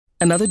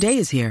Another day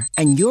is here,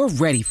 and you're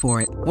ready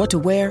for it. What to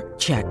wear?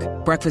 Check.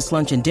 Breakfast,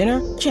 lunch, and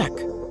dinner? Check.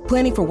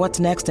 Planning for what's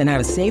next and how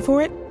to save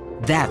for it?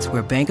 That's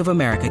where Bank of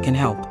America can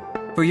help.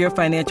 For your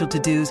financial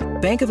to-dos,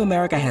 Bank of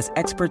America has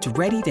experts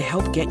ready to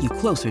help get you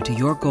closer to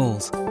your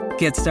goals.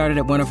 Get started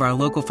at one of our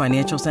local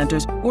financial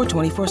centers or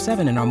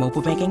 24/7 in our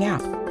mobile banking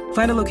app.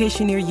 Find a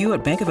location near you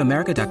at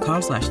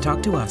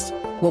bankofamerica.com/talktous.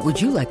 What would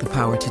you like the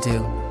power to do?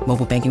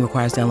 Mobile banking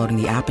requires downloading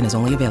the app and is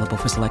only available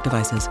for select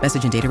devices.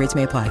 Message and data rates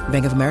may apply.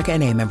 Bank of America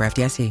N.A., member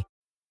FDIC.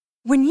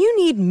 When you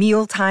need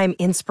mealtime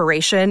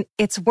inspiration,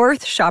 it's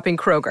worth shopping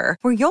Kroger,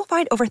 where you'll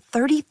find over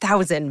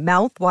 30,000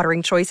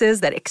 mouth-watering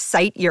choices that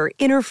excite your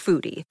inner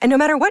foodie. And no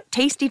matter what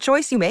tasty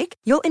choice you make,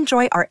 you'll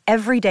enjoy our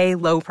everyday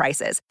low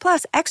prices,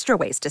 plus extra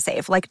ways to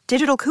save, like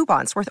digital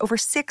coupons worth over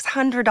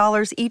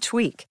 $600 each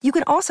week. You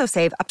can also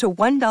save up to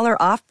 $1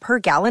 off per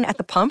gallon at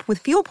the pump with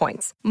fuel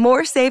points.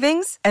 More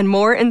savings and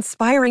more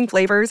inspiring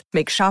flavors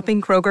make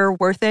shopping Kroger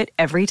worth it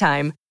every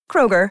time.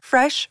 Kroger,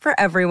 fresh for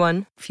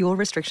everyone. Fuel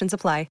restrictions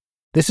apply.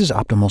 This is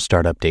Optimal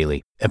Startup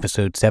Daily,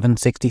 episode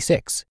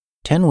 766,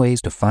 10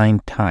 Ways to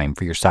Find Time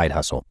for Your Side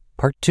Hustle,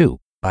 Part 2,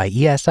 by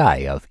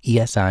ESI of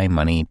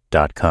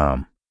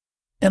esimoney.com.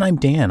 And I'm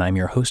Dan, I'm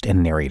your host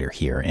and narrator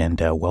here,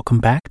 and welcome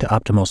back to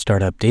Optimal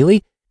Startup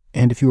Daily.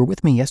 And if you were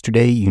with me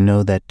yesterday, you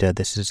know that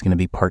this is going to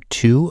be part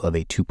 2 of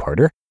a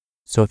two-parter.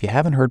 So if you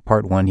haven't heard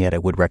part 1 yet, I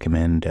would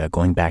recommend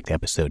going back to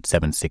episode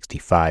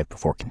 765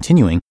 before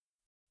continuing.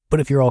 But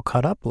if you're all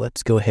caught up,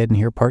 let's go ahead and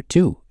hear part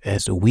 2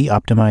 as we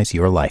optimize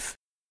your life.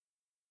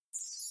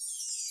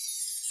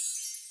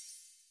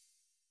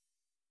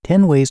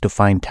 10 Ways to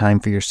Find Time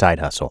for Your Side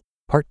Hustle,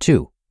 Part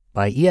 2,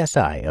 by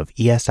ESI of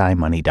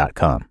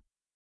esimoney.com.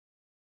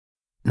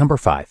 Number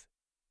 5,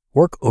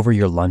 work over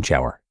your lunch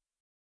hour.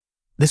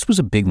 This was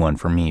a big one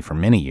for me for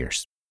many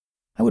years.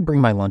 I would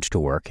bring my lunch to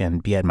work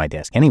and be at my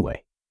desk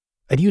anyway.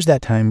 I'd use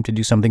that time to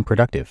do something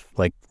productive,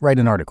 like write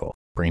an article,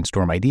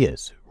 brainstorm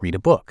ideas, read a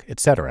book,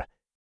 etc.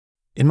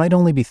 It might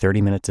only be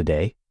 30 minutes a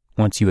day,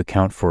 once you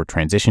account for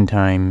transition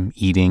time,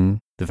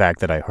 eating, the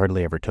fact that I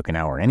hardly ever took an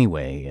hour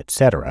anyway,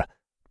 etc.,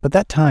 but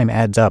that time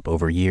adds up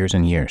over years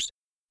and years.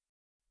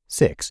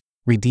 6.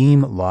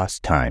 Redeem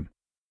lost time.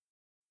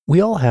 We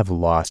all have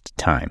lost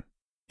time.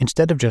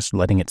 Instead of just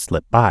letting it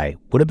slip by,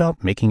 what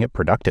about making it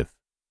productive?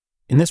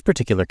 In this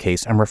particular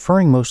case, I'm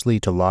referring mostly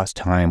to lost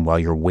time while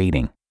you're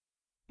waiting.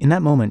 In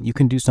that moment, you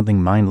can do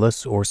something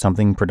mindless or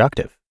something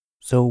productive.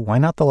 So why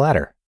not the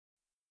latter?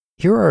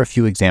 Here are a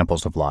few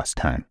examples of lost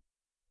time.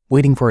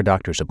 Waiting for a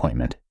doctor's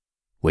appointment.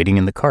 Waiting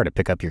in the car to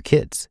pick up your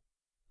kids.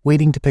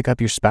 Waiting to pick up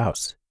your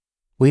spouse.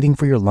 Waiting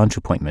for your lunch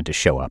appointment to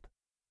show up,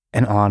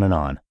 and on and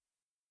on.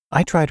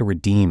 I try to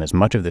redeem as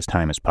much of this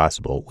time as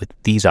possible with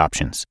these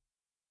options.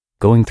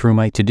 Going through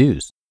my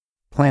to-dos,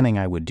 planning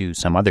I would do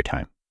some other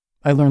time.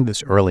 I learned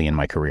this early in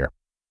my career.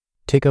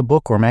 Take a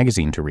book or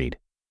magazine to read.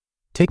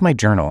 Take my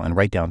journal and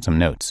write down some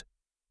notes.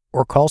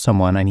 Or call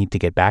someone I need to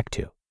get back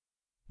to.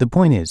 The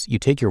point is, you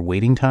take your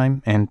waiting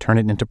time and turn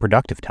it into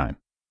productive time.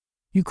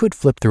 You could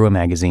flip through a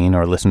magazine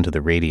or listen to the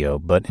radio,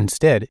 but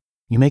instead,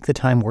 you make the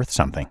time worth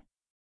something.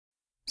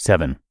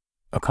 7.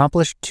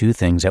 Accomplish 2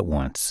 things at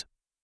once.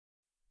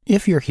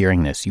 If you're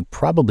hearing this, you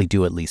probably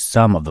do at least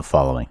some of the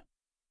following.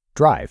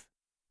 Drive,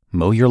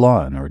 mow your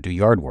lawn or do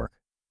yard work,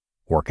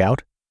 work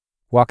out,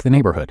 walk the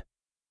neighborhood.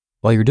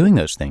 While you're doing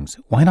those things,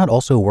 why not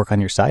also work on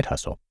your side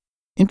hustle?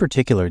 In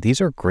particular,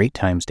 these are great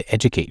times to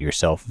educate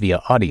yourself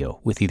via audio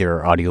with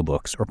either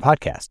audiobooks or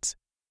podcasts.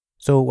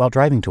 So while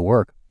driving to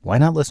work, why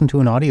not listen to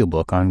an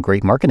audiobook on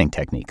great marketing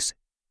techniques?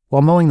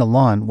 While mowing the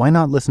lawn, why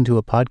not listen to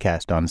a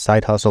podcast on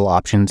side hustle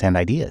options and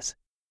ideas?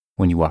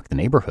 When you walk the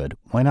neighborhood,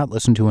 why not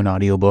listen to an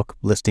audiobook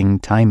listing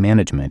time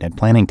management and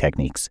planning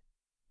techniques?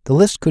 The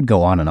list could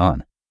go on and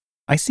on.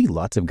 I see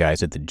lots of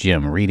guys at the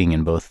gym reading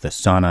in both the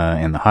sauna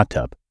and the hot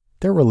tub.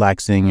 They're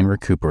relaxing and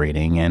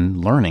recuperating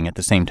and learning at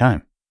the same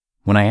time.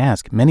 When I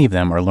ask, many of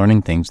them are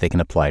learning things they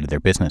can apply to their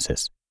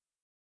businesses.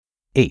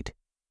 8.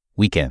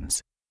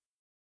 Weekends.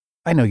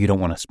 I know you don't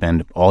want to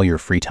spend all your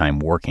free time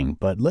working,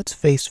 but let's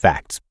face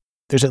facts.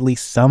 There's at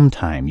least some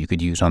time you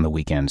could use on the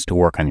weekends to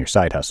work on your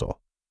side hustle.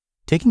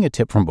 Taking a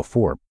tip from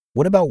before,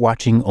 what about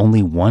watching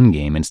only 1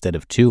 game instead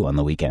of 2 on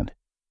the weekend?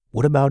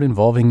 What about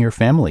involving your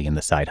family in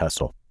the side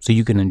hustle so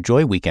you can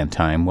enjoy weekend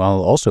time while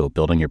also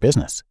building your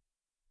business?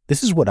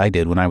 This is what I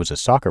did when I was a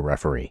soccer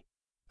referee.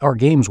 Our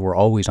games were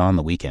always on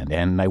the weekend,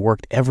 and I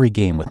worked every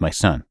game with my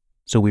son,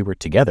 so we were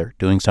together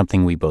doing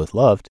something we both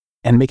loved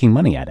and making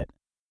money at it.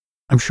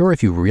 I'm sure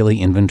if you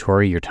really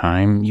inventory your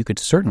time, you could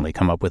certainly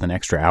come up with an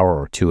extra hour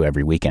or 2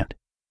 every weekend.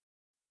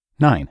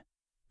 9.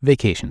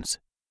 Vacations.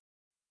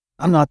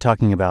 I'm not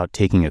talking about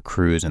taking a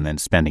cruise and then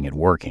spending it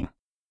working.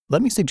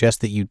 Let me suggest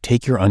that you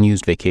take your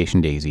unused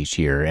vacation days each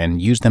year and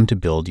use them to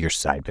build your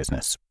side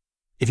business.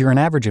 If you're an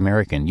average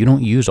American, you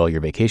don't use all your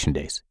vacation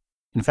days.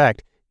 In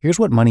fact, here's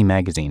what Money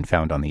Magazine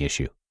found on the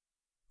issue.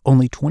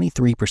 Only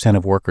 23%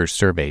 of workers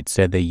surveyed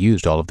said they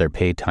used all of their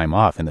paid time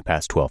off in the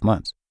past 12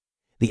 months.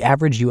 The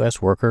average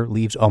U.S. worker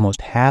leaves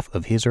almost half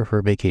of his or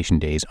her vacation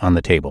days on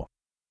the table.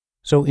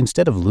 So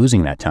instead of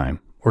losing that time,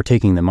 or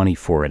taking the money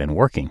for it and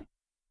working,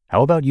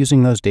 How about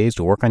using those days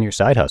to work on your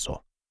side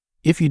hustle?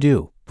 If you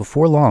do,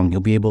 before long, you'll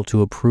be able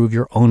to approve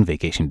your own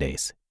vacation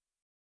days.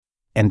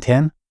 And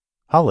 10,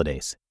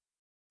 holidays.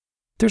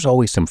 There's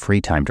always some free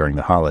time during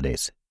the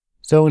holidays.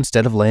 So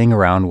instead of laying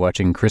around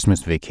watching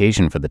Christmas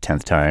Vacation for the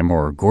 10th time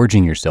or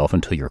gorging yourself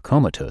until you're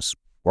comatose,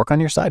 work on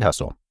your side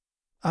hustle.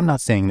 I'm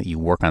not saying that you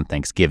work on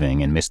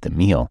Thanksgiving and miss the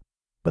meal,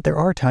 but there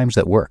are times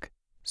that work,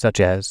 such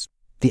as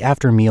the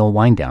after-meal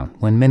wind-down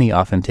when many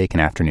often take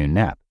an afternoon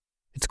nap.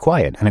 It's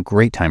quiet and a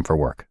great time for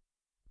work.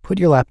 Put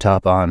your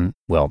laptop on,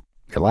 your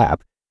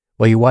lap,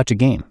 while you watch a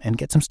game and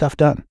get some stuff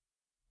done.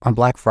 On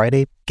Black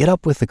Friday, get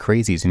up with the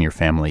crazies in your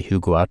family who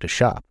go out to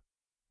shop.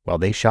 While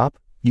they shop,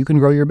 you can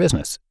grow your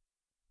business.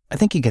 I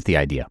think you get the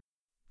idea.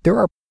 There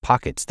are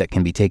pockets that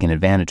can be taken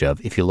advantage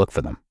of if you look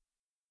for them.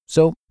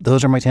 So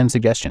those are my 10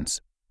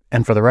 suggestions.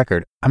 And for the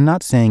record, I'm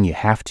not saying you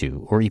have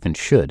to or even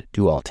should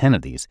do all 10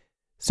 of these.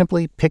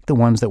 Simply pick the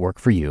ones that work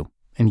for you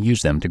and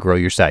use them to grow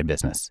your side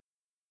business.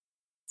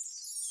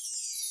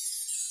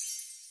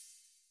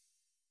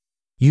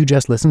 You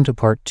just listened to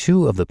part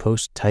 2 of the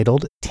post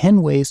titled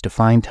 10 Ways to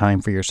Find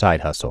Time for Your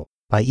Side Hustle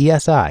by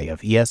ESI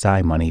of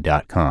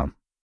esimoney.com.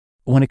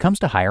 When it comes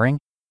to hiring,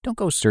 don't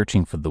go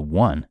searching for the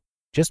one.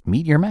 Just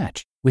meet your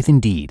match with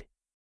Indeed.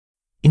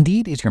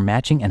 Indeed is your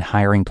matching and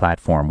hiring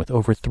platform with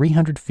over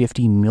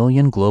 350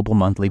 million global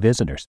monthly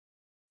visitors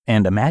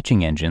and a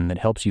matching engine that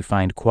helps you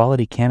find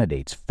quality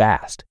candidates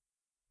fast.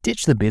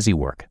 Ditch the busy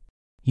work.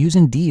 Use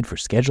Indeed for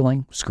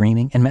scheduling,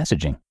 screening, and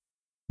messaging.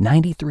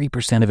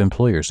 93% of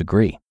employers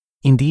agree.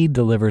 Indeed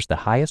delivers the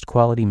highest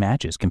quality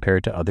matches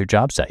compared to other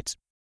job sites.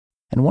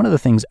 And one of the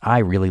things I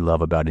really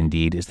love about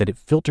Indeed is that it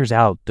filters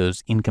out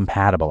those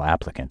incompatible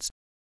applicants.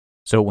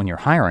 So when you're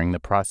hiring, the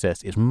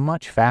process is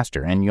much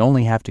faster and you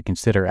only have to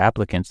consider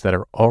applicants that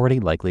are already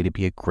likely to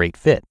be a great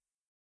fit.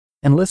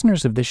 And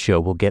listeners of this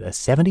show will get a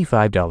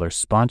 $75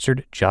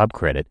 sponsored job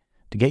credit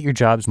to get your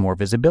jobs more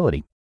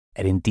visibility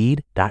at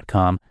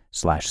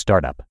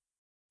Indeed.com/startup.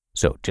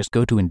 So just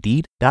go to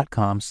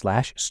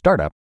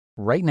Indeed.com/startup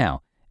right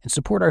now and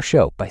support our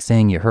show by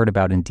saying you heard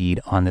about Indeed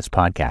on this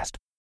podcast.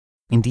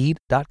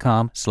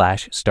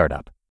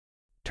 Indeed.com/startup.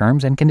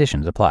 Terms and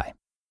conditions apply.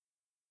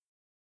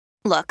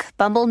 Look,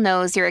 Bumble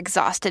knows you're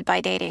exhausted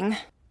by dating.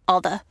 All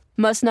the,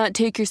 must not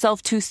take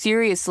yourself too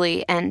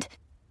seriously, and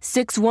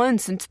 6'1"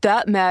 since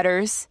that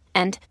matters.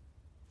 And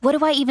what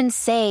do I even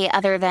say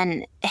other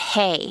than,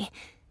 hey?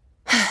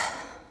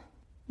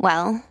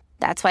 Well,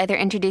 that's why they're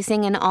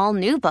introducing an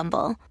all-new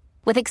Bumble,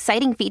 with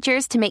exciting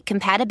features to make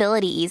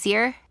compatibility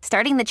easier,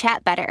 starting the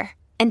chat better,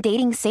 and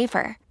dating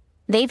safer.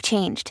 They've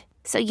changed,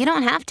 so you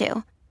don't have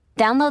to.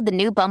 Download the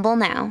new Bumble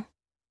now.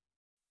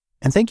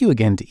 And thank you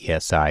again to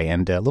ESI,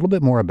 and a little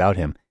bit more about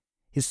him.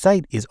 His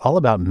site is all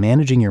about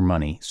managing your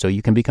money so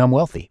you can become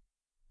wealthy.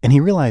 And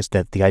he realized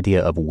that the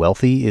idea of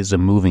wealthy is a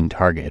moving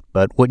target,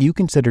 but what you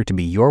consider to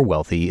be your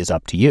wealthy is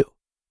up to you.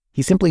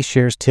 He simply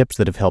shares tips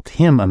that have helped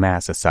him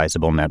amass a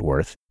sizable net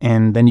worth,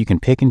 and then you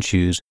can pick and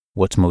choose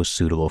what's most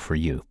suitable for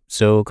you.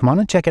 So come on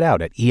and check it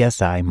out at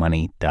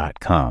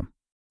esimoney.com.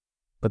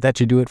 But that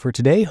should do it for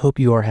today. Hope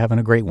you are having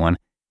a great one,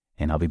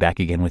 and I'll be back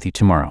again with you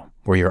tomorrow,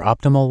 where your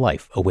optimal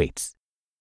life awaits.